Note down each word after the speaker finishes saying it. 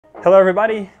Hello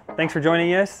everybody, thanks for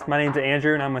joining us. My name is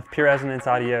Andrew and I'm with Pure Resonance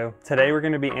Audio. Today we're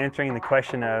going to be answering the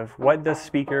question of what does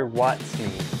speaker watts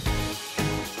mean?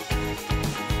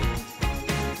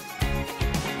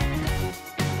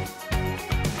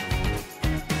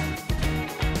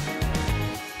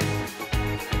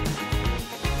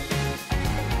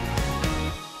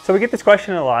 So we get this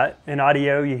question a lot. In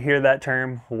audio you hear that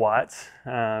term watts.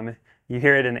 You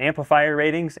hear it in amplifier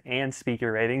ratings and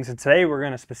speaker ratings, and today we're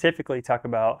going to specifically talk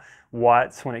about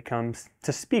watts when it comes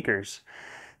to speakers.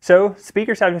 So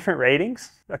speakers have different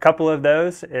ratings. A couple of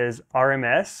those is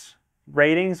RMS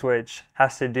ratings, which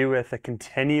has to do with the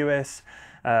continuous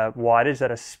wattage that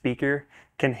a speaker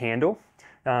can handle.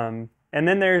 And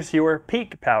then there's your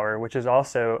peak power, which is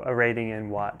also a rating in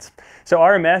watts. So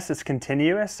RMS is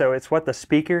continuous, so it's what the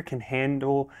speaker can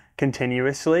handle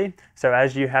continuously. So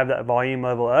as you have that volume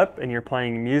level up and you're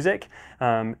playing music,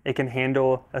 it can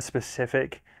handle a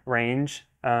specific range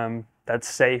that's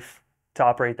safe to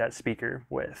operate that speaker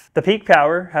with. The peak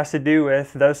power has to do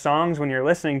with those songs when you're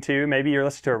listening to, maybe you're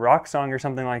listening to a rock song or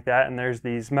something like that, and there's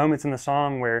these moments in the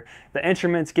song where the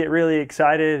instruments get really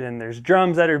excited and there's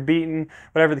drums that are beating,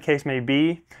 whatever the case may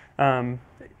be.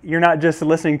 You're not just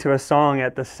listening to a song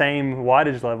at the same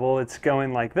wattage level, it's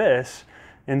going like this.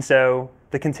 And so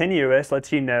the continuous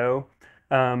lets you know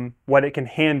what it can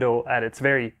handle at its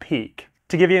very peak.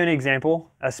 To give you an example,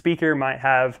 a speaker might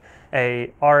have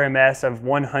a RMS of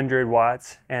 100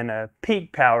 watts and a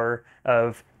peak power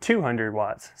of 200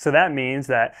 watts. So that means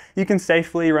that you can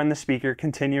safely run the speaker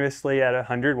continuously at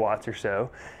 100 watts or so.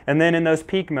 And then in those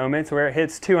peak moments where it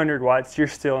hits 200 watts, you're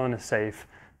still in a safe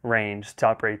range to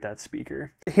operate that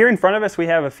speaker. Here in front of us we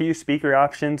have a few speaker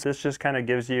options. This just kind of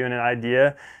gives you an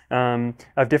idea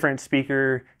of different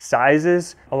speaker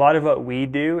sizes. A lot of what we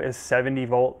do is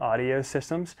 70-volt audio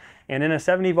systems, and in a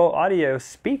 70-volt audio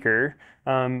speaker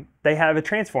they have a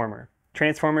transformer.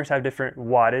 Transformers have different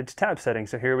wattage tap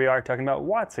settings, so here we are talking about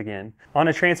watts again. On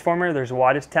a transformer there's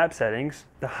wattage tap settings.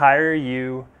 The higher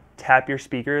you tap your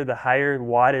speaker, the higher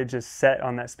wattage is set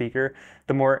on that speaker,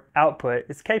 the more output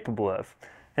it's capable of.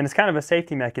 And it's kind of a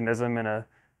safety mechanism in a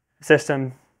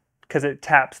system because it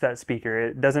taps that speaker.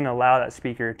 It doesn't allow that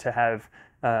speaker to have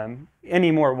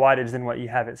any more wattage than what you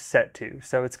have it set to.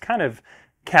 So it's kind of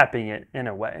capping it in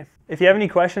a way. If you have any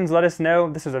questions, let us know.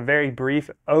 This is a very brief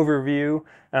overview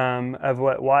of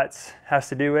what watts has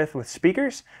to do with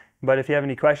speakers. But if you have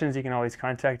any questions, you can always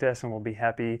contact us and we'll be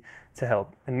happy to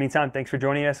help. In the meantime, thanks for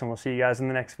joining us and we'll see you guys in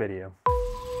the next video.